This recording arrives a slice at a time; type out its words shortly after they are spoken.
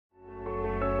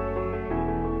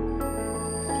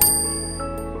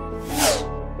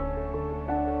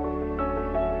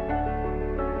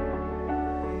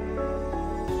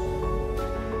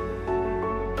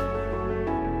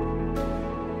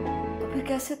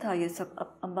कैसे था ये सब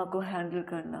अम्मा को हैंडल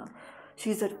करना?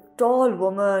 She's a tall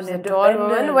woman, a tall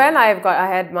woman. Well, I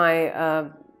had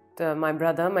my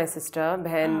brother, my sister,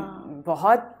 बहन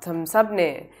बहुत हम सब ने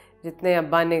जितने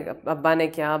अब्बा ने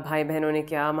किया, भाई बहनों ने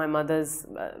किया, my mother's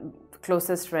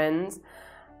closest friends.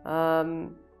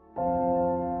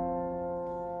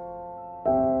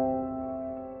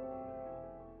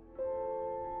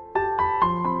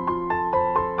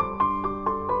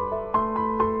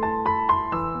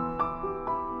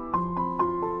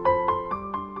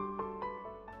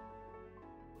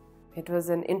 It was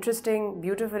an interesting,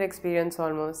 beautiful experience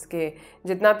almost कि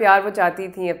जितना प्यार वो चाहती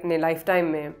थी अपने लाइफ टाइम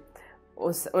में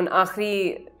उन आखिरी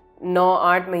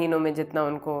 9-8 महीनों में जितना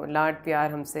उनको लाड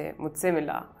प्यार मुझसे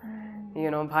मिला,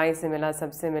 भाई से मिला,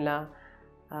 सबसे मिला.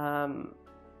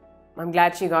 I'm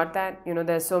glad she got that.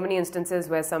 There's so many instances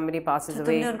where somebody passes away.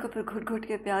 तुमने उनको फिर घुट-घुट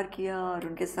के प्यार किया और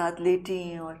उनके साथ लेटी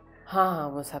और हाँ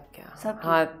वो सब क्या,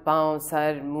 हाथ पाँव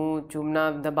सर मुंह चूमना,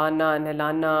 दबाना,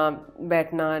 नहलाना,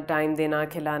 बैठना, टाइम देना,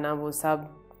 खिलाना, वो सब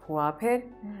हुआ फिर.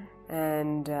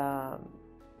 एंड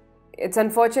इट्स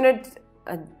अनफॉर्चुनेट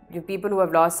जो people who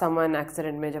have lost someone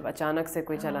accident में जब अचानक से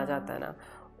कोई चला जाता है ना,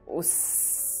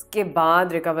 उसके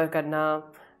बाद रिकवर करना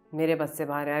मेरे बस से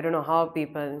बाहर है. I don't know how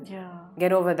people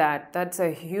get over that. That's a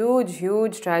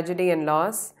huge tragedy and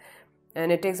loss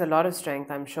and it takes a lot of strength,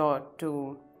 I am sure,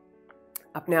 to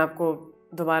अपने आप को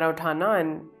दोबारा उठाना and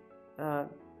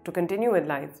to continue with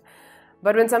life.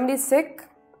 But when somebody is sick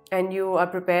and you are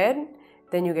prepared,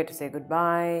 then you get to say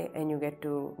goodbye and you get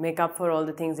to make up for all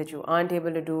the things that you aren't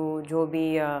able to do. जो भी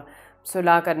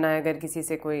सुलह करना है, अगर किसी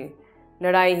से कोई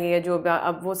लड़ाई है, जो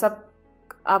अब वो सब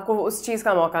आपको उस चीज़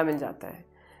का मौका मिल जाता है.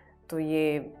 तो ये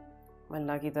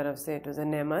अल्लाह की तरफ से it was a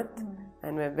नेमत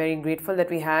and we're very grateful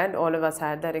that we had, all of us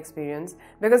had that experience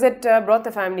because it brought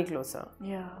the family closer.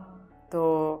 तो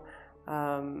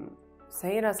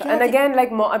सही रहा. एंड अगेन लाइक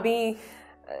अभी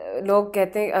लोग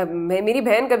कहते हैं, मेरी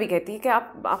बहन कभी कहती है कि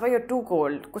आप यू टू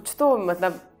कोल्ड, कुछ तो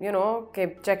मतलब कि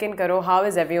चेक इन करो, how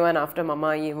is everyone after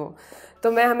mama, ये वो.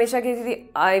 तो मैं हमेशा कहती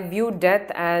थी eye view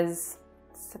death as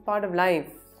part of life.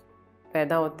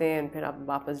 पैदा होते हैं फिर आप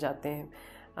वापस जाते हैं,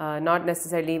 नॉट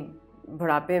नेसेसरली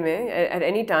बुढ़ापे में. At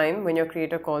any time when your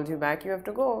creator calls you back you have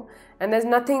to go and there is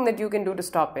nothing that you can do to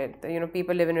stop it.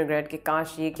 People live in regret कि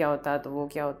काश ये क्या होता तो वो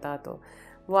क्या होता, तो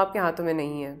वो आपके हाथों में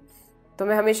नहीं है. तो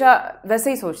मैं हमेशा वैसे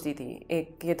ही सोचती थी,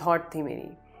 एक ये थॉट थी मेरी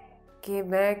कि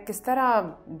मैं किस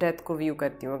तरह डेथ को व्यू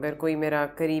करती हूँ. अगर कोई मेरा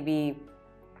करीबी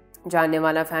जानने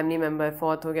वाला फैमिली मेम्बर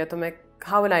फौत हो गया तो मैं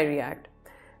how will I react.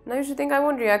 I used to think I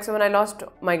won't react. So when I lost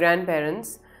my grand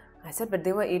parents I said, but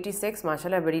they were 86,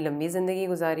 माशाल्लाह बड़ी लंबी ज़िंदगी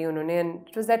गुजारी उन्होंने, and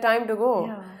it was their time to go.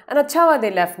 And अच्छा हुआ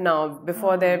they left now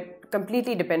before they're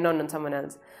completely dependent on someone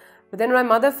else. But then when my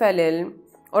mother fell ill,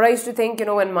 or I used to think,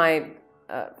 when my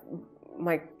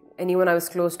anyone I was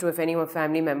close to, if anyone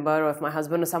family member or if my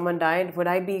husband or someone died,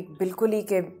 would I be बिल्कुल ही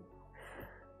के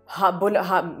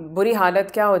बुरी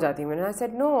हालत क्या हो जाती मैंने. I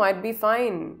said no, I'd be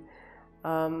fine.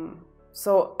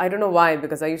 So I don't know why,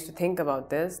 because I used to think about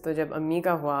this. तो जब अम्मी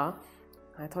का हुआ,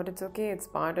 I thought it's okay, it's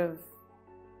part of,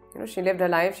 she lived her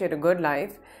life, she had a good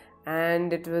life,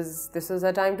 and this was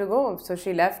her time to go. So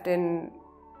she left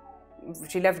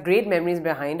great memories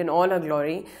behind in all her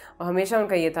glory. और हमेशा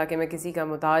उनका ये था कि मैं किसी का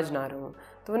मुताज ना रहूँ.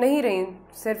 तो वो नहीं रही,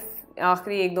 सिर्फ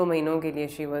आखिरी 1-2 महीनों के लिए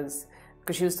she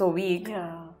was so weak.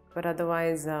 But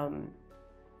otherwise, I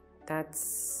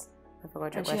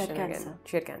forgot your question again.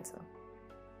 She had cancer.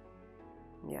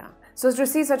 Yeah. So to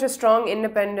see such a strong,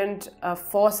 independent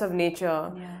force of nature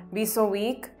be so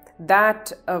weak,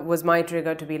 that was my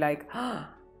trigger to be like,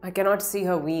 I cannot see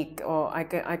her weak, or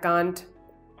I can't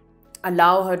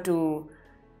allow her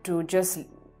to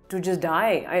just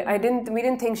die. We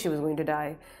didn't think she was going to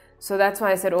die. So that's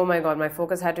why I said, oh my God, my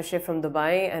focus had to shift from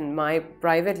Dubai and my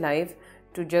private life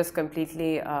to just completely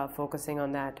focusing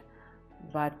on that.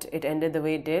 But it ended the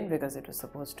way it did because it was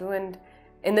supposed to. And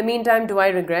in the meantime, do I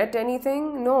regret anything?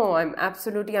 No, I'm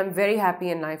very happy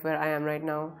in life where I am right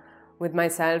now, with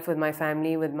myself, with my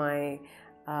family, with my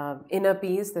inner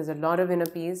peace. There's a lot of inner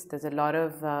peace. There's a lot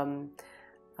of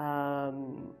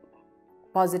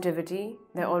positivity.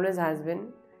 There always has been.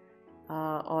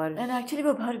 And actually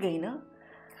वो भर गई ना,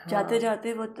 जाते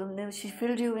जाते वो तुमने, she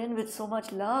filled you in with so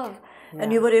much love,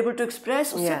 and you were able to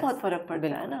express. उससे बहुत फर्क पड़ता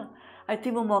है ना. I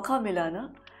think वो मौका मिला ना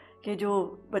कि जो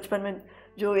बचपन में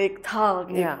जो एक था,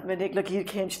 मैंने एक लकीर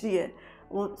खींच दी है,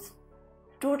 वो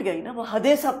टूट गई ना. वो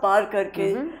हदें सब पार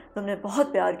करके तुमने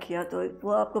बहुत प्यार किया, तो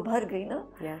वो आपको भर गई ना.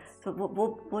 तो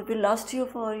वो will last you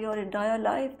for your entire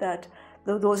life, that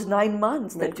those 9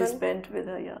 months that you spent with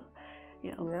her.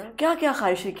 क्या क्या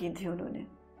ख्वाहिशें की थी उन्होंने?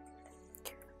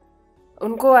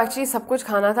 उनको एक्चुअली सब कुछ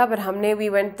खाना था, पर हमने we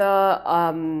went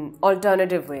the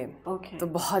alternative way. तो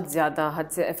बहुत ज़्यादा हद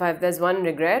से, if there is one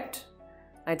regret,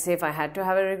 I'd say if I had to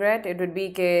have a regret, it would be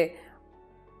कि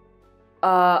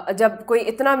जब कोई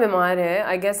इतना बीमार है,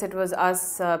 I guess it was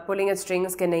us pulling eight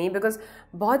strings के नहीं, बिकॉज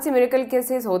बहुत सी मिरेकल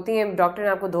केसेस होती हैं, डॉक्टर ने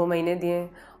आपको 2 महीने दिए हैं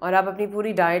और आप अपनी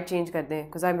पूरी डाइट चेंज कर दें,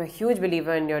 because I am a huge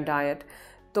believer in your diet,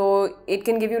 तो it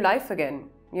can give you life again,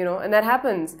 you know, and that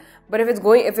happens. But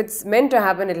if it's meant to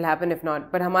happen, it'll happen. If not,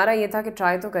 but हमारा ये था कि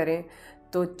try तो करें.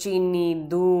 तो चीनी,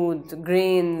 दूध,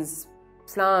 grains,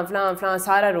 फ्लां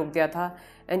सारा रोक दिया था,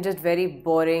 and just very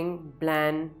boring,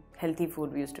 bland, healthy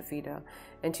food we used to feed her.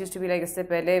 And she used to be like, इससे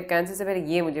पहले कैंसर से पहले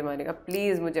ये मुझे मारेगा,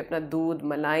 प्लीज़ मुझे अपना दूध,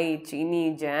 मलाई, चीनी,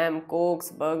 जैम,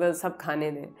 कोक्स, बर्गर सब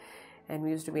खाने दें. And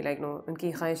we used to be like, no,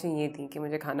 उनकी ख्वाहिशें ये थी कि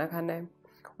मुझे खाना खाना है.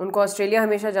 उनको ऑस्ट्रेलिया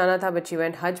हमेशा जाना था, बट शी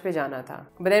वेंट हज पे जाना था.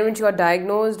 But then when she got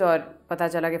diagnosed और पता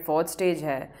चला कि 4th स्टेज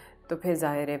है, तो फिर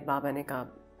ज़ाहिर है बाबा ने कहा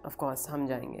ऑफ कोर्स हम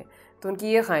जाएंगे. तो उनकी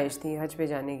ये ख्वाहिश थी हज पे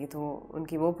जाने की, तो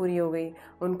उनकी वो पूरी हो गई.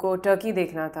 उनको टर्की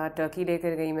देखना था, टर्की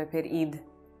लेकर गई मैं. फिर Eid,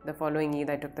 the following Eid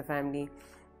I took the family,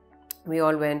 we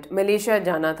all went. Malaysia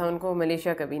जाना था उनको,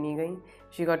 मलेशिया कभी नहीं गई.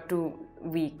 She got two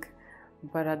week,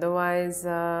 but otherwise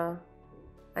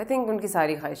I think उनकी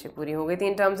सारी ख्वाहिशें पूरी हो गई थी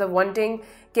इन टर्म्स ऑफ वांटिंग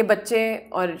कि बच्चे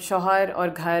और शौहर और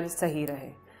घर सही रहे.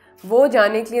 वो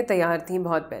जाने के लिए तैयार थी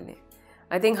बहुत पहले.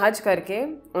 आई थिंक हज करके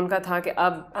उनका था कि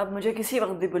अब मुझे किसी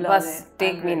वक्त भी बुला बस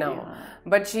take me now.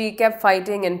 But she kept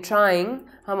fighting and trying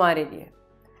हमारे लिए.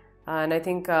 And I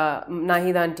think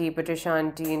Nahida aunty, पट्रिशा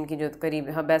aunty, इनकी जो करीब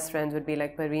her best friends would be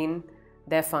like, Parveen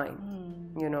they are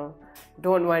fine, you know,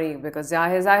 don't worry, because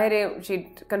ज़ाहिर है शी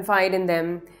कन्फाइड इन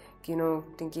देम कि no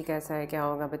टिंकी कैसा है, क्या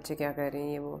होगा, बच्चे क्या कर रहे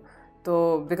हैं, ये वो. तो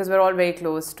because we are all very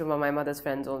close to my mother's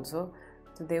friends also,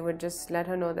 so they would just let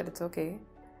her know that it's okay.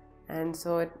 And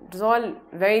so it was all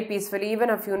very peacefully. Even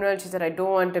her funeral, she said, I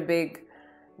don't want a big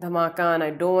dhamaka, and I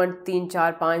don't want 3,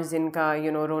 4, 5 din ka,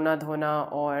 you know, rona dhona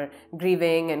or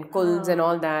grieving and kulls and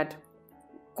all that.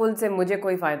 कुल से मुझे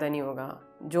कोई फ़ायदा नहीं होगा.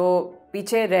 जो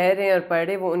पीछे रह रहे हैं और पढ़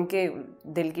रहे, वो उनके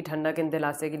दिल की ठंडक इन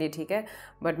दिलासे के लिए ठीक है.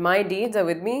 But my deeds are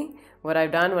with me. what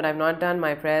I've done, what I've not done,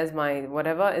 my prayers, my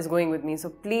whatever is going with me. So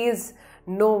please,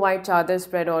 no white chadar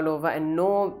spread all over, and no,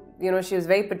 you know, she was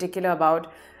very particular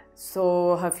about.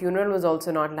 So her funeral was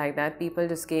also not like that. People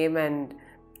just came and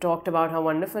talked about how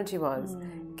wonderful she was.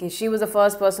 Okay, she was the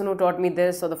first person who taught me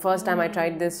this, or the first time I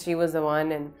tried this, she was the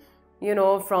one. And you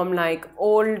know, from like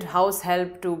old house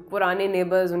help to purane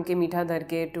neighbors, unke meetha dhar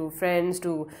ke, to friends,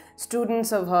 to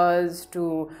students of hers, to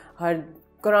her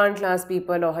Quran class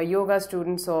people, or her yoga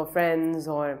students, or friends,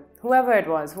 or whoever it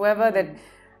was, whoever that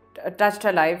touched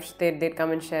her life, they'd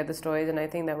come and share the stories. And I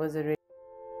think that was a really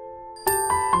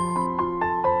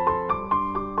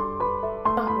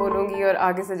बोलूँगी और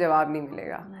आगे से जवाब नहीं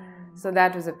मिलेगा. So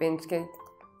that was a pinch के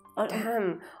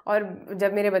और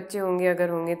जब मेरे बच्चे होंगे, अगर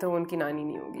होंगे, तो उनकी नानी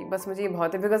नहीं होगी. बस मुझे ये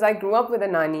बहुत है, because I grew up with a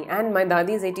nanny, and my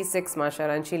दादी is 86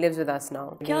 माशाल्लाह, and she lives with us now.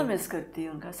 क्या मिस करती है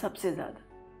उनका सबसे ज़्यादा?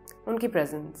 उनकी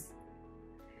प्रेजेंस.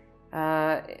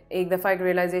 एक दफ़ा एक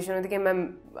रियलाइजेशन होती कि मैं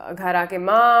घर आके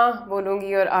माँ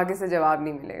बोलूँगी और आगे से जवाब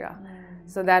नहीं मिलेगा.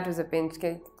 So that was a pinch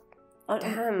के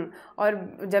और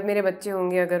जब मेरे बच्चे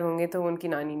होंगे, अगर होंगे, तो उनकी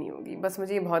नानी नहीं होगी. बस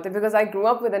मुझे ये बहुत है, because I grew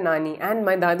up with a नानी, एंड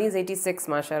माई दादी इज़ 86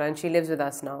 माशाल्लाह, and she lives with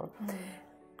us now.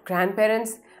 Grand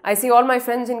parents, I see all my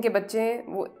friends जिनके बच्चे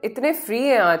वो इतने फ्री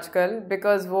हैं आजकल,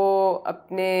 बिकॉज वो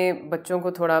अपने बच्चों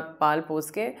को थोड़ा पाल पोस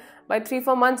के by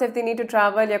 3-4 months if they need to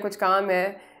travel या कुछ काम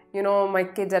है, you know, my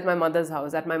kids at my mother's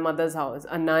house.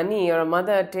 A nanny or a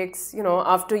mother takes, you know,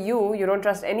 after you don't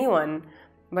trust anyone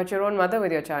but your own mother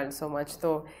with your child so much.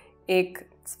 So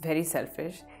it's very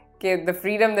selfish कि the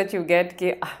freedom that you get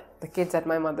कि the kids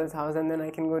at my mother's house, and then I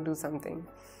can go do something.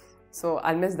 So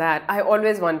I'll miss that. I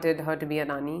always wanted her to be a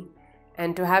nanny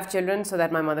and to have children so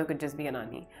that my mother could just be a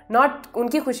nanny. Not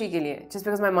उनकी खुशी के लिए, just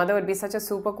because my mother would be such a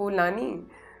super cool nanny.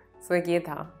 So एक ये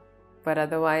था. But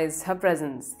otherwise, her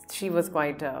presence, she was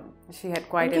quite, she had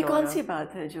quite an aura. कौन सी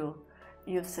बात है जो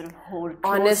you sort of hold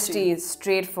close honesty,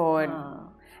 straightforward,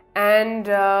 and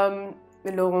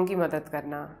लोगों की मदद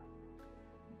करना.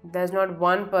 There's not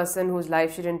one person whose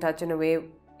life she didn't touch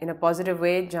in a positive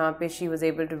way, जहाँ पे she was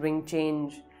able to bring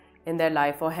change in their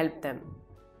life or help them.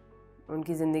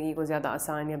 उनकी ज़िंदगी को ज़्यादा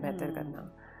आसान या बेहतर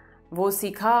करना. वो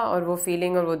सीखा, और वो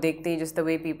feeling, और वो देखते ही just the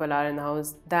way people are in the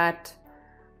house, that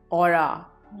aura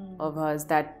of hers,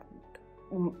 that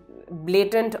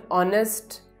blatant,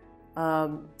 honest,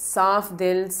 साफ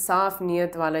दिल, साफ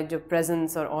नीयत वाला जो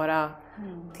presence और aura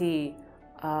थी,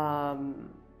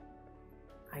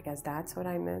 I guess that's what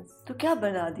I miss. तो क्या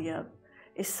बना दिया अब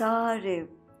इस सारे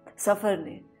सफ़र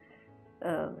ने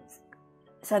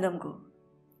सनम को?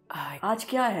 आज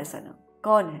क्या है सनम,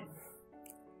 कौन है?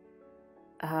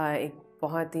 एक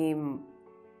बहुत ही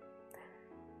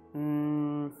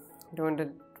don't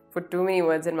put too many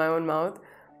words in my own mouth.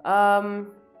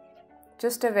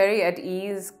 Just a very at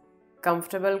ease,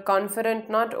 comfortable, confident,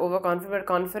 not overconfident, but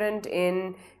confident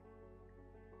in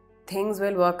things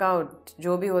will work out.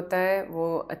 जो भी होता है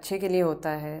वो अच्छे के लिए होता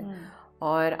है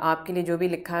और आपके लिए जो भी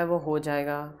लिखा है वो हो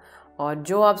जाएगा और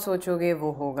जो आप सोचोगे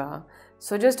वो होगा.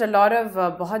 So just a lot of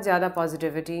बहुत ज़्यादा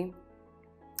positivity,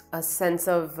 a sense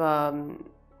of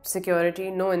security,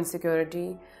 no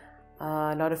insecurity,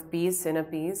 a lot of peace, inner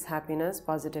peace, happiness,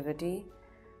 positivity.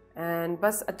 And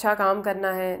बस अच्छा काम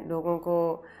करना है, लोगों को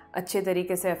अच्छे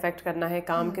तरीके से अफेक्ट करना है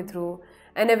काम के through,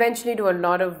 and eventually do a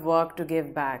lot of work to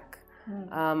give back.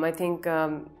 I think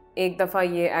एक दफ़ा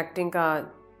ये एक्टिंग का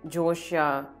जोश या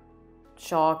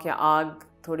शौक या आग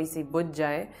थोड़ी सी बुझ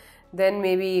जाए, then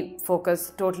maybe focus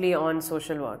totally on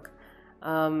social work.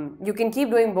 You can keep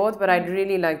doing both, but I'd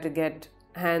really like to get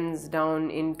hands down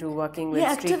into working with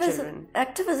street children.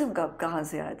 Activism कहाँ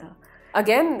से आया था?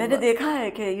 Again, मैंने देखा है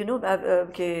कि you know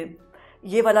कि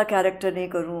ये वाला कैरेक्टर नहीं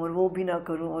करूँ और वो भी ना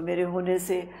करूँ और मेरे होने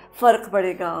से फ़र्क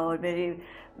पड़ेगा और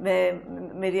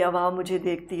मेरी आवाम मुझे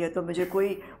देखती है तो मुझे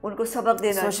कोई उनको सबक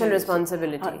देना चाहिए. Social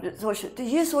responsibility. तो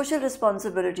ये सोशल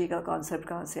रिस्पॉन्सिबिलिटी का कॉन्सेप्ट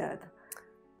कहाँ से आया था?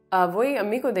 वही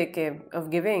अम्मी को देख के, ऑफ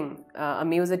गिविंग.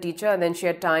 अम्मी was a teacher, then she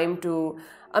had time to.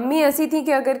 अम्मी ऐसी थी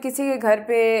कि अगर किसी के घर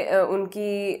पे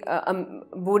उनकी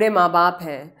बूढ़े माँ बाप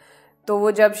हैं तो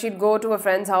वो जब शी'd go to a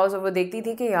friends house और वो देखती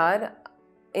थी कि यार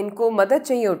इनको मदद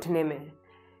चाहिए उठने में,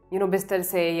 यू नो, बिस्तर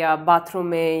से या बाथरूम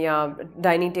में या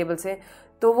डाइनिंग टेबल से,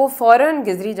 तो वो फ़ौरन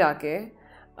गिजरी जाके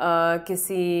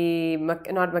किसी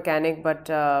not mechanic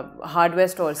but hardware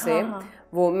store से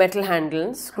वो मेटल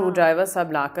हैंडल्स, स्क्रू ड्राइवर सब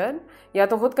लाकर या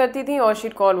तो खुद करती थी और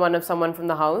शी'd call one of someone from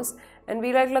the house and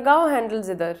be like लगाओ हैंडल्स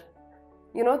इधर,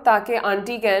 यू नो, ताकि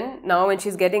aunty can now when she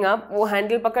is getting up वो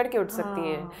हैंडल पकड़ के उठ सकती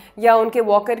हैं, या उनके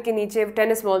वॉकर के नीचे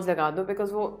टेनिस बॉल्स लगा दो,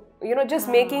 बिकॉज वो, you know, just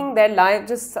making their life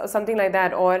just something like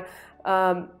that. और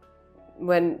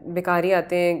when भिखारी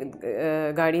आते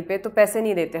हैं गाड़ी पे तो पैसे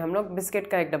नहीं देते हम लोग, बिस्किट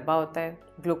का एक डब्बा होता है,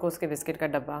 ग्लूकोज के बिस्किट का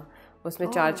डब्बा, उसमें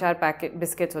 4 पैकेट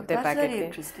बिस्किट्स होते हैं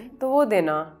पैकेट के, तो वो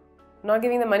देना. Not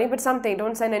giving the money but something,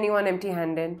 don't send anyone empty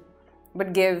handed but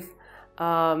give.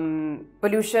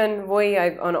 Pollution,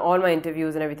 वही on all my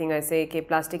interviews and everything I से कि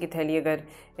प्लास्टिक की थैली अगर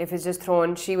if it's just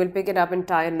throne she will pick it up and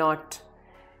tie a not,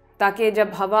 ताकि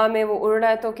जब हवा में वो उड़ रहा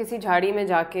है तो किसी झाड़ी में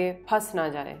जाके फंस ना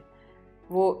जाए,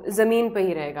 वो ज़मीन पे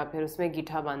ही रहेगा फिर उसमें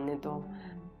गीठा बांधने. तो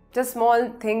just small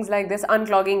things like this,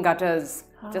 unclogging gutters,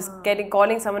 just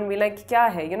calling someone, be like क्या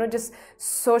है, you know, just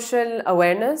social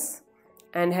awareness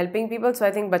and helping people. So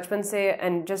I think बचपन से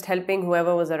and just helping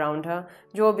whoever was around her,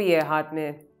 जो भी है हाथ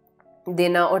में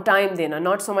देना और time देना,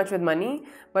 not so much with money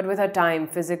but with her time,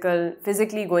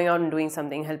 physically going out and doing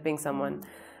something, helping someone.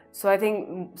 So I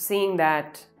think seeing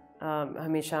that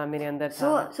हमेशा मेरे अंदर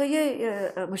था. So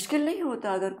ये मुश्किल नहीं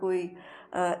होता अगर कोई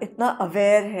इतना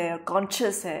अवेयर है,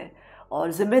 कॉन्शियस है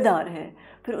और ज़िम्मेदार है,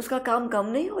 फिर उसका काम कम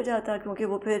नहीं हो जाता, क्योंकि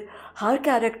वो फिर हर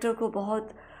कैरेक्टर को बहुत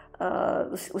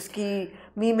उसकी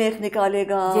मीमेक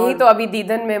निकालेगा. यही तो अभी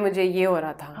दीदन में मुझे ये हो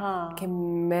रहा था कि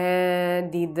मैं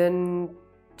दीदन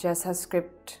जैसा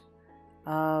स्क्रिप्ट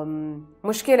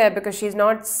मुश्किल है, because she is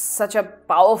not such a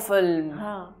powerful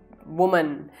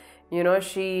woman, you know,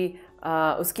 she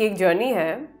उसकी एक जर्नी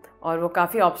है और वो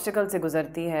काफ़ी ऑब्स्टिकल से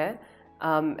गुजरती है.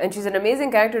 And she's an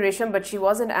amazing character, Resham, but she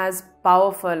wasn't as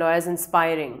powerful or as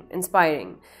inspiring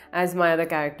as my other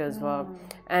characters were.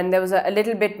 And there was a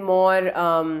little bit more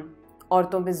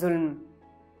औरतों पे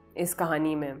जुल्म इस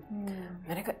कहानी में.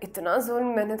 मैंने कहा इतना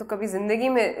जुल्म मैंने तो कभी ज़िंदगी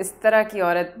में इस तरह की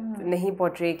औरत नहीं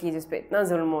पोर्ट्रे की जिस पे इतना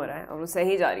जुल्म हो रहा है, और वो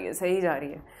सही जा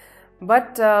रही है.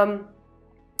 But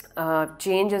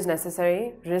change is necessary,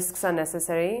 risks are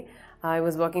necessary. I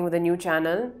was working with a new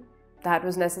channel. That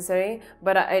was necessary,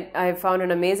 but I found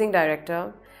an amazing director.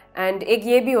 And एक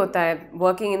ये भी होता है,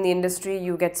 working in the industry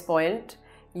you get spoiled,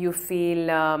 you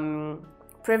feel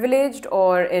privileged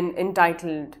or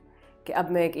entitled कि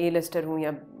अब मैं एक A-lister हूँ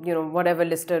या you know whatever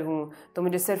lister हूँ, तो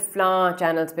मुझे सिर्फ फ़लाँ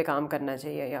channels पे काम करना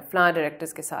चाहिए या फ़लाँ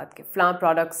directors के साथ के फ़लाँ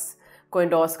products को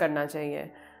endorse करना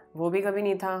चाहिए. वो भी कभी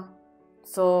नहीं था.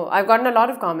 So I've gotten a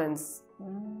lot of comments.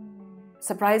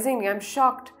 Surprisingly, I'm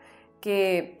shocked कि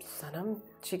Sanam,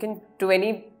 she can do any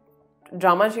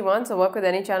drama she wants or work with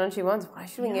any channel she wants. Why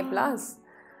should we get plus?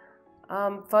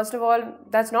 First of all,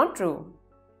 that's not true.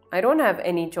 I don't have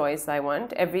any choice I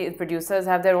want. Every producers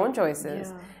have their own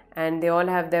choices. And they all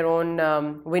have their own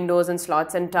windows and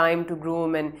slots and time to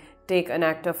groom and take an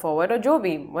actor forward or jo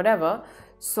bhi, whatever.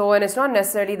 So, and it's not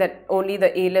necessarily that only the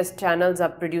A-list channels are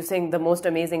producing the most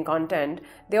amazing content.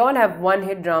 They all have one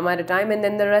hit drama at a time, and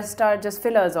then the rest are just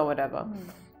fillers or whatever.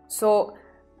 So,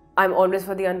 I'm always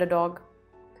for the underdog.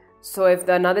 So, if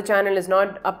another channel is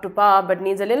not up to par but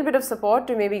needs a little bit of support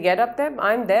to maybe get up there,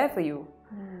 I'm there for you.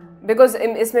 Because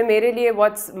isme mere liye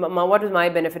what was my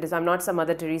benefit is I'm not some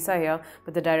Mother Teresa here,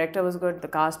 but the director was good,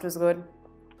 the cast was good.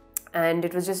 And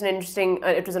it was just an interesting,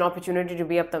 it was an opportunity to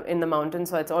be up in the mountains,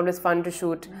 so it's always fun to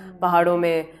shoot पहाड़ों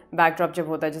में backdrop जब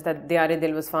होता है, just that Diyare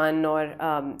Dil was fun, or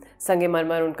Sange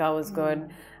Marmar उनका was good.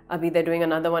 अभी they're doing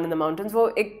another one in the mountains. वो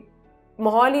एक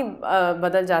माहौल ही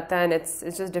बदल जाता है, and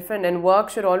it's just different. And work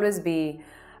should always be.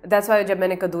 That's why जब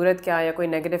मैंने कदूरत किया या कोई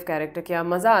negative character किया,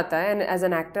 मज़ा आता है. And as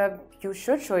an actor, you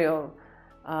should show your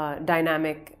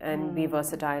dynamic and be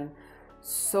versatile.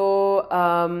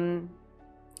 So.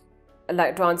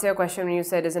 Like, to answer your question, when you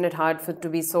said, isn't it hard to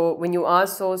be so, when you are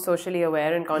so socially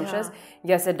aware and conscious,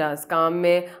 yes it does. काम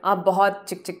में आप बहुत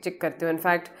चिक चिक चिक करते हो. In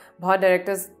fact, बहुत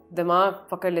directors दिमाग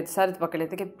पकड़ लेते, सर पकड़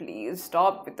लेते कि please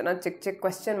stop, इतना चिक चिक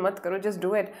question मत करो, just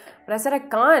do it. But I said I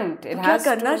can't. It has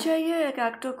क्या करना चाहिए एक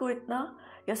एक्टर को इतना,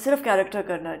 या सिर्फ कैरेक्टर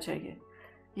करना चाहिए,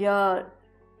 या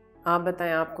आप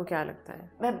बताएं आपको क्या लगता है?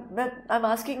 I'm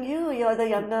asking you, you're the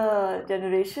younger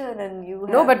generation and you have,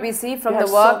 no, but we see from the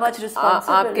work, so much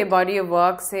responsibility. आपके body of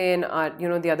work से, you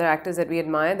know, the other actors that we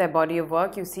admire, their body of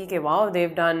work, you see कि wow,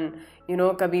 they've done, you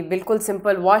know, कभी बिल्कुल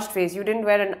simple washed face, you didn't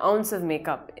wear an ounce of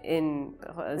makeup in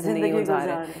Zindagi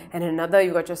Guzare, and another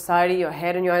you got your sari, your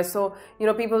hair and your eyes. So, you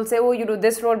know, people say, oh, you do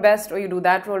this role best or you do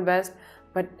that role best,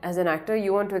 but as an actor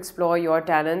you want to explore your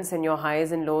talents and your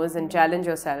highs and lows and challenge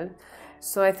yourself.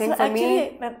 So I think for me,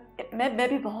 मैं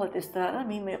भी बहुत इस तरह ना,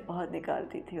 मैं बहुत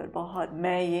निकालती थी और बहुत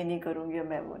मैं ये नहीं करूँगी और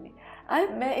मैं वो नहीं.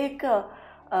 मैं एक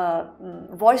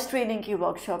वॉइस ट्रेनिंग की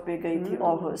वर्कशॉप पे गई थी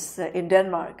ऑगस्ट इन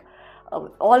डेनमार्क.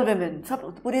 ऑल वुमेन,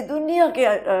 सब पूरी दुनिया के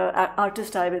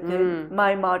आर्टिस्ट आए हुए थे,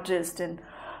 mime artist and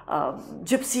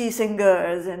Gypsy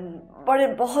singers and बड़े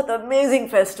बहुत अमेजिंग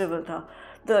फेस्टिवल था.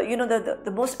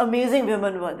 the most amazing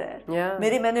women were there.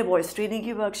 मैंने वॉइस ट्रेनिंग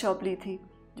की वर्कशॉप ली थी.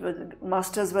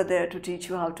 Masters were there to teach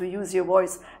you how to use your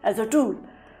voice as a tool.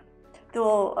 तो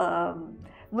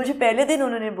मुझे पहले दिन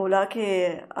उन्होंने बोला कि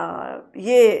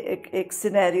ये एक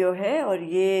सिनेरियो है और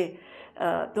ये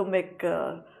तुम एक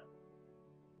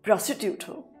प्रोस्टिट्यूट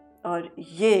हो और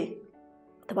ये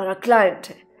तुम्हारा क्लाइंट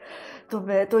है. तो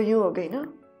मैं तो यूँ हो गई ना.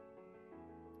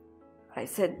 I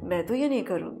said मैं तो ये नहीं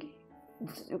करूँगी.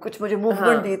 कुछ मुझे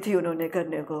मूवमेंट दी थी उन्होंने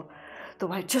करने को, तो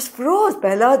भाई जस्ट फ्रोज.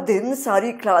 पहला दिन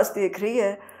सारी क्लास देख रही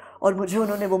है और मुझे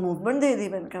उन्होंने वो मूवमेंट दे दी.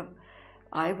 मैंने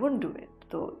कहा आई वुडंट डू इट.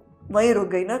 तो वहीं रुक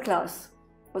गई ना क्लास.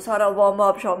 वो सारा वार्म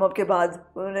अप के बाद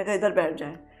उन्होंने कहा इधर बैठ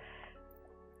जाए.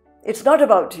 It's not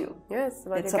about you,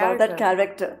 it's about that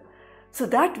character. So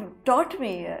that taught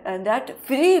me and that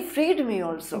freed me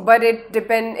also. But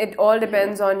it all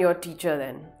depends on your teacher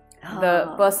then. The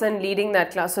person leading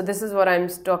that class. So this is what I'm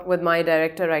stuck with my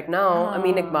director right now,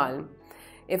 Amin Iqbal.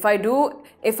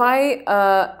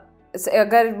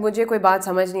 अगर मुझे कोई बात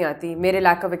समझ नहीं आती, मेरे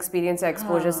lack of experience या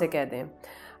exposure से कह दें,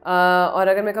 और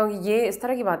अगर मैं कहूँ कि ये इस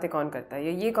तरह की बातें कौन करता है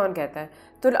या ये कौन कहता है,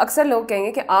 तो अक्सर लोग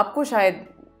कहेंगे कि आपको शायद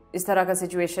इस तरह का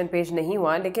सिचुएशन पेश नहीं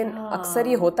हुआ, लेकिन अक्सर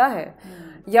ये होता है.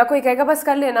 या कोई कहेगा बस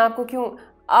कर लेना, आपको क्यों,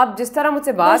 आप जिस तरह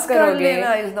मुझसे बात करोगे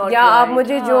या आप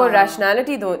मुझे जो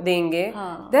रैशनैलिटी देंगे,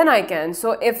 then I can.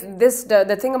 So if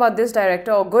the thing about this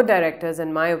director or good directors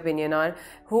in my opinion are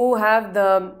who have the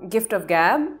gift of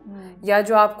gab, या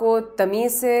जो आपको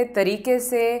तमीज़ से, तरीके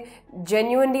से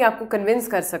genuinely आपको convince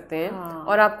कर सकते हैं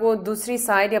और आपको दूसरी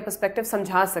side या perspective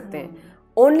समझा सकते हैं,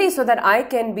 only so that I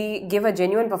can give a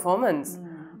genuine performance.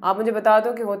 आप मुझे बता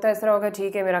दो कि होता है इस तरह होगा,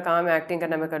 ठीक है मेरा काम है एक्टिंग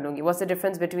करना, मैं कर लूँगी. What's the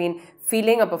difference between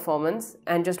feeling a performance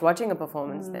and just watching a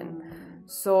performance then?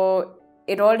 So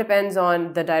it all depends on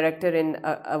the director in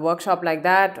a workshop like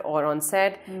that or on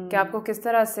set, कि आपको किस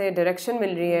तरह से direction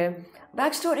मिल रही है.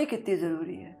 बैक स्टोरी कितनी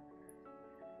ज़रूरी है?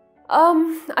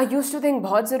 I used to think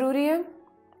बहुत ज़रूरी है,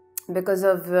 because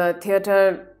of theatre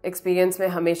experience में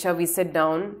हमेशा we sit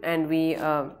down and we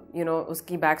you know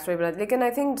उसकी बैक स्टोरी बताते. लेकिन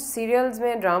आई थिंक सीरियल्स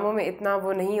में, ड्रामों में इतना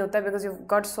वो नहीं होता, because you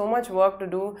got so much work to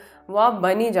do. वो आप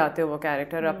बन ही जाते हो वो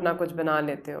कैरेक्टर, अपना कुछ बना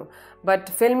लेते हो. बट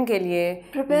फिल्म के लिए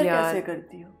प्रिपेयर कैसे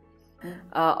करती हो?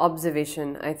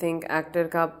 ऑब्जर्वेशन. आई थिंक एक्टर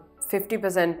का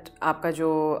 50% आपका जो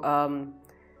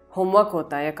होमवर्क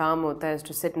होता है या काम होता है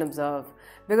to sit and observe,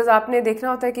 because आपने देखना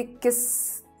होता है कि किस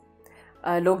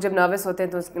लोग जब नर्वस होते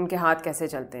हैं तो उनके हाथ कैसे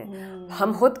चलते हैं,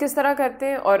 हम खुद किस तरह करते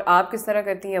हैं और आप किस तरह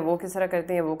करती हैं, या वो किस तरह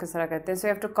करते हैं या वो किस तरह करते हैं. So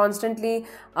you have to constantly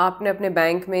आपने अपने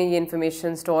बैंक में ये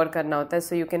इन्फॉर्मेशन स्टोर करना होता है,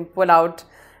 so you can pull out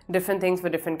different things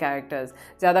for different characters.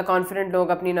 ज़्यादा कॉन्फिडेंट लोग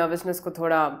अपनी नर्वसनेस को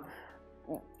थोड़ा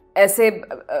ऐसे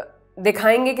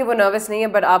दिखाएंगे कि वो नर्वस नहीं है,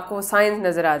 बट आपको साइंस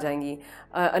नज़र आ जाएंगी.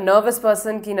 अ नर्वस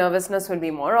पर्सन की nervousness will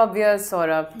be more obvious, और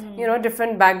यू नो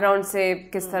डिफरेंट बैकग्राउंड से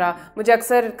किस तरह. मुझे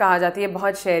अक्सर कहा जाती है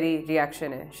बहुत शहरी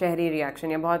रिएक्शन है, शहरी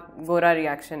रिएक्शन या बहुत गोरा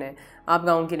रिएक्शन है, आप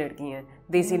गाँव की लड़की हैं,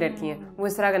 देसी लड़की हैं, वो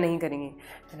इस तरह का नहीं करेंगी.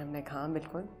 एंड हमने कहा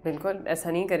बिल्कुल बिल्कुल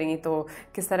ऐसा नहीं करेंगी. तो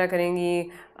किस तरह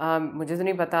करेंगी मुझे तो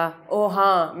नहीं पता. ओ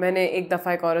हाँ, मैंने एक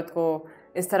दफ़ा एक औरत को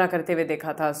इस तरह करते हुए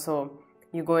देखा था. So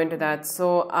you go into that.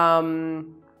 सो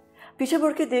पीछे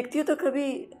मुड़ के देखती हूँ तो कभी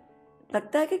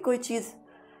लगता है कि कोई चीज़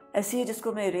ऐसी है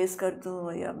जिसको मैं इरेज कर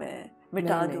दूँ या मैं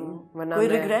मिटा दूँ? कोई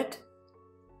regret?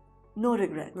 No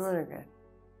regret. No regret.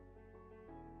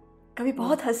 कभी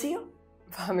बहुत हंसी हो?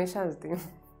 हमेशा हंसती हूँ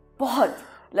बहुत,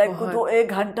 लाइक दो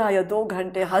 1 घंटा या 2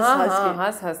 घंटे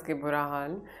हंस हंस के बुरा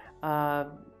हाल.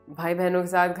 भाई बहनों के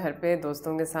साथ, घर पे,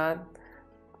 दोस्तों के साथ.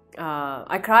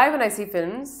 I cry when I C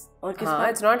films. और हाँ,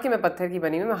 इट्स नॉट कि मैं पत्थर की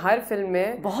बनी हूँ. मैं हर फिल्म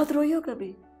में बहुत रोई हो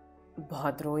कभी?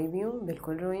 बहुत रोई भी हूँ,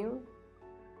 बिल्कुल रोई हूँ.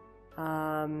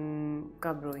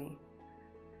 कब रोई?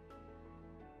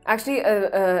 एक्चुअली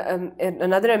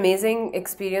अनदर अमेजिंग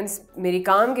एक्सपीरियंस मेरी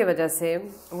काम की वजह से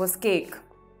वाज केक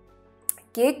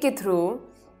के थ्रू.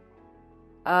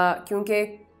 क्योंकि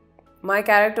my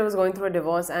character was going through a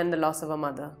divorce and the loss of a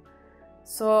mother.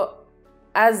 So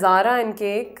as Zaara in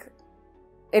cake,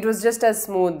 it was just as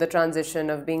smooth, the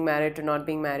transition of being married to not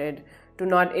being married, to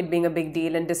not it being a big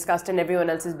deal and discussed in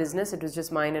everyone else's business. It was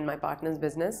just mine and my partner's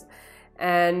business.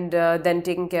 And then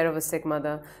taking care of a sick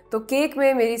mother. तो cake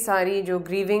में मेरी सारी जो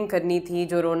grieving करनी थी,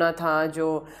 जो रोना था, जो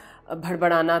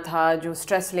भड़बड़ाना था, जो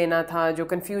stress लेना था, जो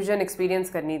confusion experience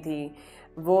करनी थी,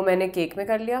 वो मैंने केक में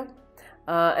कर लिया.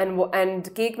 एंड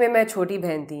केक में मैं छोटी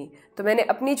बहन थी, तो मैंने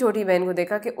अपनी छोटी बहन को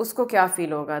देखा कि उसको क्या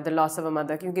फील होगा the loss of a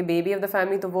mother, क्योंकि बेबी ऑफ द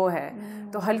फैमिली तो वो है.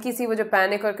 तो हल्की सी वो जो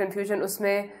पैनिक और कन्फ्यूजन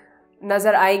उसमें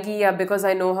नज़र आएगी, या बिकॉज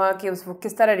आई नो हर कि वो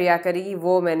किस तरह रिएक्ट करेगी,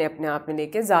 वो मैंने अपने आप में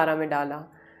लेके ज़ारा में डाला.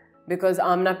 Because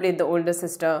Amna played the older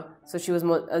sister, so she was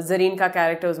more, Zareen का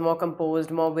character was more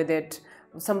composed, more with it,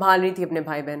 संभाल रही थी अपने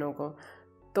भाई बहनों को.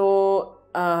 तो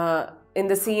in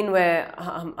the scene way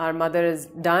our mother is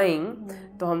dying,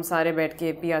 तो हम सारे बैठ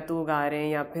के पिया तू गा रहे हैं,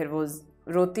 या फिर वो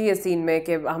रोती है सीन में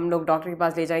कि हम लोग डॉक्टर के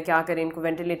पास ले जाएं, क्या करें, इनको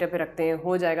वेंटिलेटर पे रखते हैं,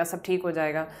 हो जाएगा, सब ठीक हो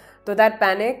जाएगा. तो that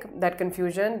panic, that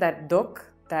confusion, that दुख,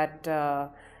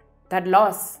 दैट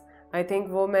लॉस, आई थिंक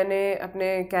वो मैंने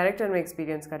अपने कैरेक्टर में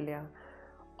एक्सपीरियंस कर लिया.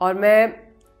 और मैं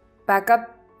पैकअप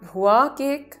हुआ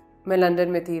केक, मैं लंदन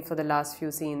में थी for the last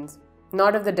few scenes,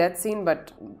 not of the death scene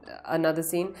but another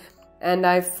scene. And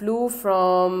I flew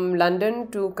from London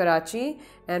to Karachi,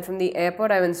 and from the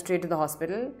airport I went straight to the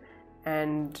hospital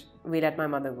and we let my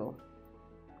mother go.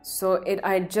 So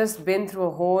I'd just been through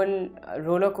a whole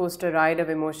roller coaster ride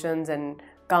of emotions and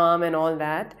calm and all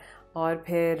that. और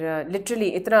फिर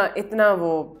literally इतना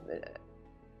वो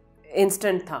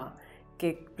instant था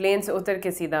कि plane से उतर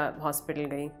के सीधा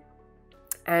hospital गई.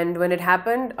 And when it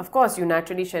happened, of course, you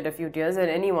naturally shed a few tears.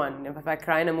 And anyone, if I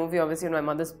cry in a movie, obviously when my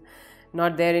mother's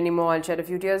not there anymore, I'll shed a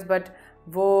few tears. But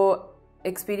वो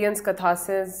experience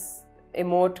catharsis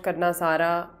emote करना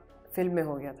सारा film में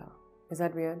हो गया था. Is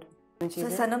that weird? So,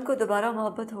 सनम को दोबारा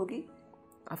मोहब्बत होगी?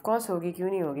 Of course होगी, क्यों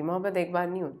नहीं होगी. मोहब्बत एक बार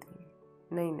नहीं होती.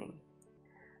 नहीं,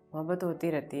 मोहब्बत होती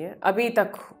रहती है. अभी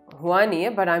तक हुआ नहीं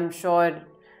है, but I'm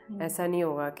sure ऐसा नहीं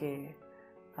होगा कि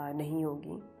नहीं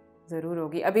होगी. ज़रूर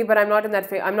होगी अभी. but I'm not in that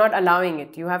phase. I'm not allowing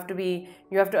it. You have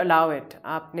to allow it.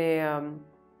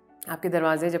 आपके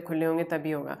दरवाजे जब खुले होंगे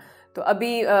तभी होगा. तो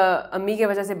अभी अम्मी की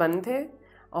वजह से बंद थे,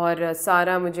 और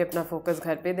सारा मुझे अपना फोकस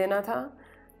घर पे देना था.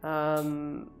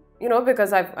 You know,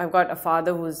 because I've got a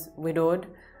father who's widowed,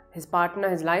 his partner,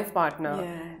 his life partner,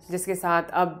 जिसके साथ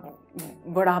अब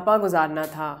बुढ़ापा गुजारना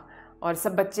था, और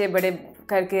सब बच्चे बड़े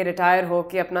करके रिटायर हो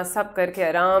के अपना सब करके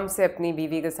आराम से अपनी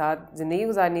बीवी के साथ ज़िंदगी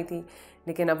गुजारनी थी.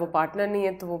 लेकिन अब वो पार्टनर नहीं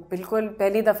है, तो वो बिल्कुल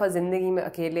पहली दफ़ा ज़िंदगी में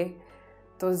अकेले.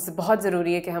 तो बहुत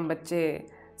ज़रूरी है कि हम बच्चे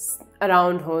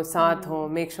अराउंड हो, साथ हो,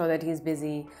 make sure that he is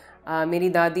busy. मेरी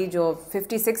दादी जो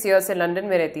 56 ईयर्स से लंदन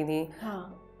में रहती थी,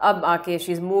 अब आके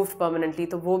शी इज़ मूव्ड परमानेंटली,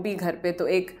 तो वो भी घर पे. तो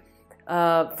एक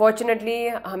फॉर्चुनेटली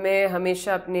हमें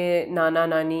हमेशा अपने नाना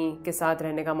नानी के साथ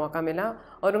रहने का मौका मिला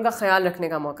और उनका ख्याल रखने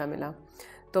का मौका मिला.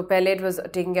 तो पहले it was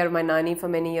taking care of my नानी for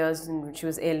many years, she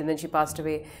was ill and then she passed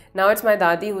away. Now it's my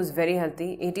दादी who is very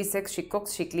healthy, 86, she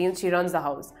कुक्स, she cleans, she runs the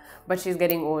house, but she is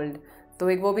getting old. तो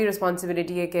एक वो भी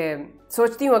responsibility है कि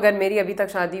सोचती हूँ अगर मेरी अभी तक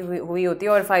शादी हुई होती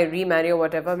है, और इफ़ आई री मैरी और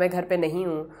वट एवर, मैं घर पे नहीं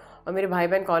हूँ और मेरे भाई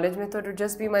बहन कॉलेज में, तो इट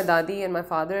जस्ट बी माई दादी and my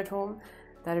father at home,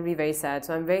 that will be very sad.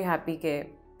 So I am very happy कि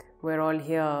we are all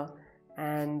here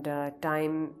and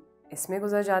time इसमें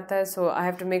गुजर जाता है. सो I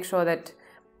have to make sure that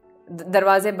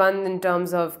दरवाजे बंद in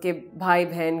terms of कि भाई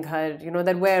बहन घर, you know,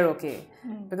 that we're okay,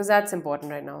 because that's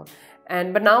important right now.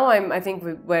 But now I think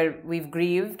we've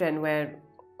grieved and we're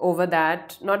over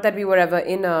that. Not that we were ever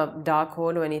in a dark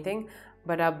hole or anything,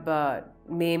 but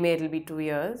May it'll be 2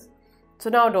 years. So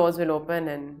now doors will open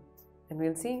and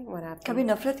we'll see what happens. कभी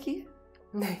नफरत की?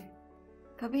 नहीं.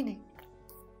 कभी नहीं.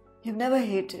 You've never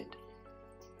hated?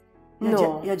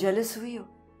 No. या jealous हुई हो?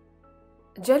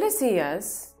 Jealousy,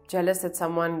 yes. Jealous that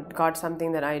someone got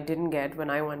something that I didn't get when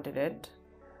I wanted it.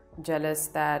 Jealous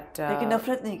that... लेकिन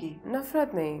नफरत नहीं की?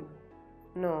 नफरत नहीं.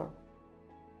 No.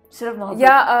 सिर्फ मोहब्बत?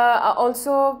 Yeah,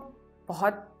 also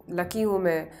बहुत lucky हूँ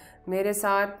मैं. मेरे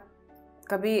साथ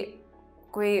कभी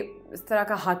कोई इस तरह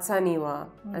का हादसा नहीं हुआ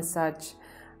as such.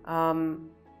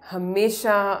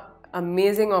 हमेशा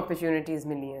amazing opportunities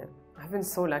मिली हैं. I've been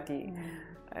so lucky.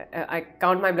 I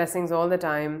count my blessings all the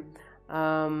time.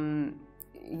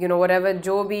 You know, whatever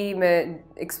जो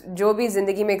भी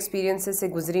ज़िंदगी में experiences से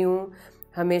गुजरी हूँ,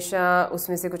 हमेशा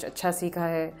उसमें से कुछ अच्छा सीखा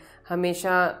है.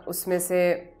 हमेशा उसमें से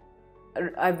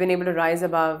I've been able to rise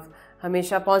above.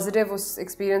 हमेशा positive उस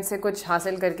experience से कुछ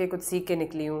हासिल करके कुछ सीख के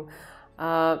निकली हूँ.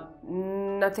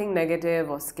 Nothing negative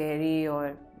or scary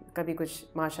और कभी कुछ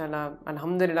माशाल्लाह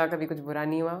अल्हम्दुलिल्लाह कभी कुछ बुरा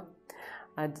नहीं हुआ.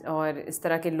 और इस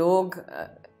तरह के लोग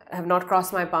have not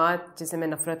crossed my path जिसे मैं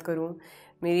नफ़रत करूँ.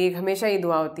 मेरी एक हमेशा ये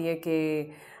दुआ होती है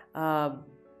कि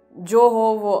जो हो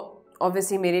वो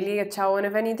obviously मेरे लिए अच्छा हो, and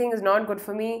if anything is not good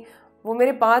for me वो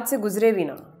मेरे पाथ से गुजरे भी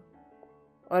ना.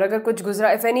 और अगर कुछ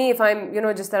गुजरा, if I'm, you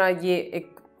know, जिस तरह ये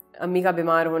एक अम्मी का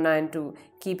बीमार होना and to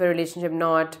keep a relationship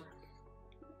not,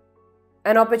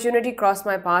 an opportunity crossed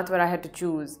my path where I had to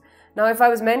choose. Now if I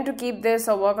was meant to keep this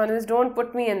or work on this, don't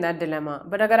put me in that dilemma.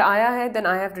 But अगर आया है, then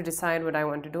I have to decide what I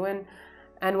want to do,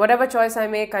 and whatever choice I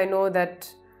make, I know that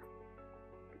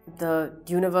the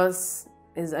universe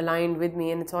is aligned with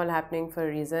me and it's all happening for a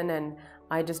reason, and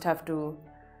I just have to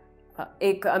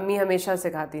एक अम्मी हमेशा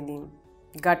सिखाती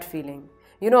थी gut feeling.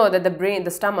 You know that the brain,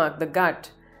 the stomach, the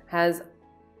gut has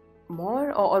more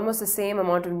or almost the same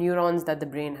amount of neurons that the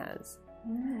brain has.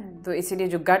 तो इसीलिए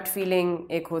जो gut feeling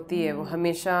एक होती है वो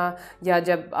हमेशा, या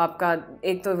जब आपका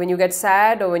एक तो when you get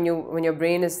sad or when your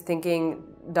brain is thinking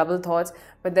double thoughts,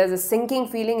 but there's a sinking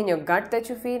feeling in your gut that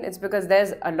you feel, it's because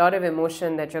there's a lot of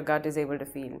emotion that your gut is able to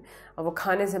feel. और वो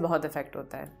खाने से बहुत effect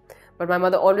होता है. But my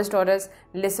mother always taught us,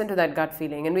 listen to that gut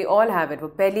feeling, and we all have it. वो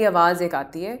पहली आवाज़ एक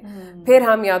आती है, फिर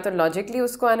हम या तो logically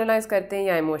उसको analyze करते हैं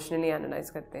या emotionally analyze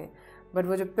करते हैं. But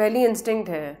वो जो पहली instinct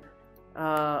है,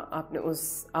 आपने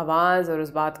उस आवाज़ और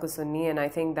उस बात को सुननी, and I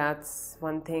think that's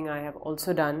one thing I have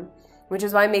also done, which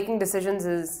is why making decisions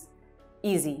is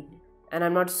easy, and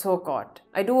I'm not so caught.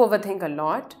 I do overthink a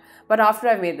lot, but after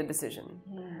I've made the decision.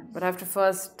 But I have to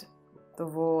first, तो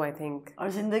वो I think. और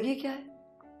ज़िंदगी क्या है?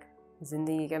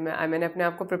 ज़िंदगी क्या, मैंने अपने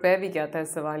आप को प्रिपेयर भी किया था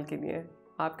इस सवाल के लिए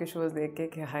आपके शोज़ देख के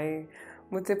कि हाय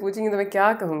मुझसे पूछेंगे तो मैं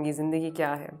क्या कहूँगी ज़िंदगी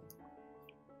क्या है.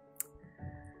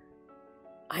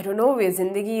 I don't know,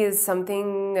 ज़िंदगी इज़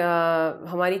समथिंग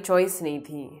हमारी चॉइस नहीं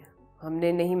थी.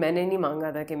 मैंने नहीं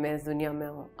मांगा था कि मैं इस दुनिया में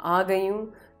आ गई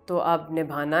हूँ तो अब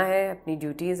निभाना है अपनी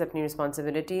ड्यूटीज़, अपनी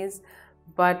रिस्पॉन्सिबिलिटीज़,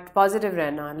 बट पॉजिटिव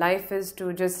रहना. Life is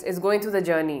going through the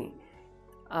journey.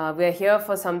 We are here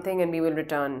for something and we will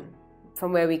return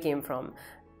from where we came from,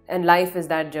 and life is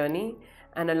that journey,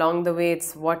 and along the way it's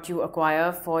what you acquire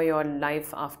for your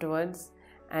life afterwards,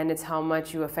 and it's how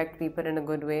much you affect people in a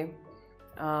good way,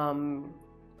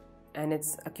 and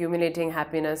it's accumulating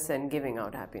happiness and giving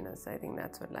out happiness. I think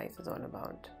that's what life is all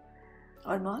about.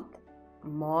 और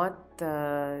मौत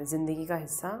ज़िंदगी का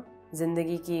हिस्सा,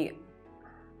 ज़िंदगी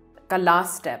का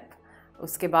last step.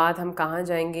 उसके बाद हम कहाँ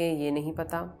जाएंगे ये नहीं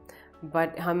पता,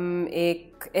 बट हम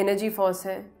एक एनर्जी फोर्स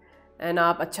हैं, एंड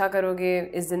आप अच्छा करोगे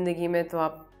इस ज़िंदगी में तो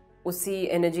आप उसी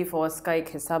एनर्जी फोर्स का एक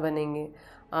हिस्सा बनेंगे.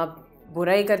 आप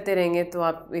बुराई करते रहेंगे तो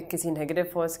आप एक किसी नेगेटिव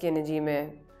फोर्स की एनर्जी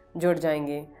में जुड़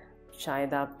जाएंगे.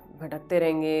 शायद आप भटकते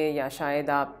रहेंगे, या शायद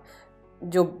आप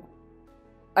जो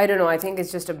I don't know, I think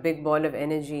it's just a big ball of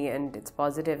energy, and it's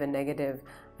positive and negative.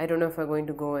 I don't know if we're going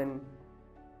to go and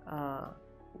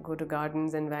go to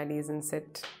gardens and valleys and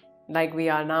sit like we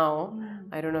are now.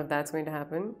 I don't know if that's going to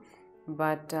happen.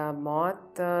 But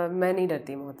मौत, मैं नहीं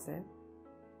डरती मौत से.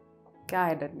 क्या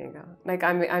है डरने का? Like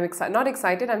I'm excited, not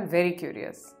excited, I'm very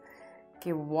curious.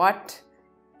 कि what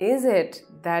is it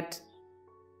that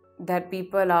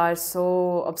people are so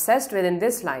obsessed with in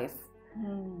this life?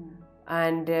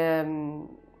 And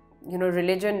you know,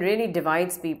 religion really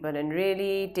divides people and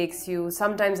really takes you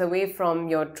sometimes away from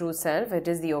your true self. It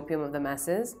is the opium of the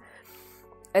masses.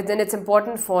 And then it's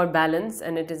important for balance,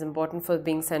 and it is important for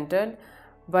being centered.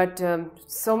 But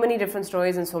so many different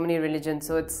stories and so many religions.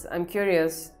 So I'm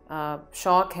curious.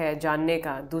 शौक है जानने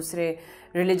का दूसरे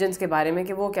religions के बारे में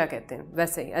कि वो क्या कहते हैं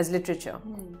वैसे ही as literature.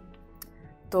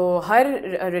 तो हर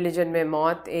religion में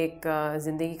मौत एक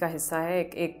ज़िंदगी का हिस्सा है,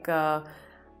 एक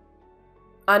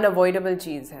unavoidable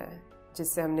चीज़ है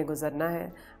जिससे हमने गुजरना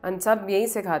है. और सब यही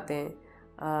सिखाते हैं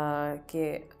कि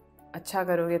अच्छा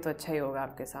करोगे तो अच्छा ही होगा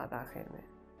आपके साथ आखिर में,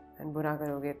 और बुरा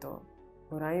करोगे तो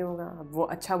बुरा ही होगा. अब वो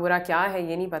अच्छा बुरा क्या है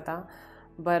ये नहीं पता,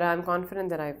 but I'm confident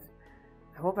that I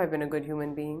hope I've been a good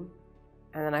human being,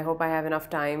 and then I hope I have enough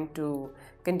time to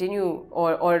continue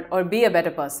or be a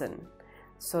better person,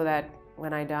 so that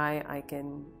when I die I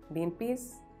can be in peace.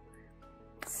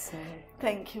 So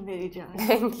thank you मेरी जान.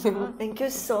 Thank you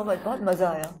so much. बहुत मज़ा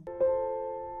आया.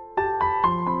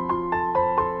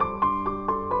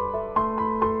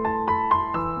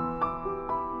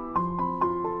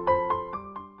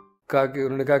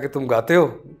 उन्होंने कहा कि तुम गाते हो,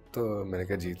 तो मैंने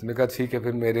कहा जी. तुमने कहा ठीक है,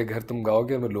 फिर मेरे घर तुम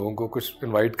गाओगे, मैं लोगों को कुछ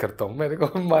इनवाइट करता हूँ. मैंने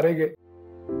कहा मारेंगे.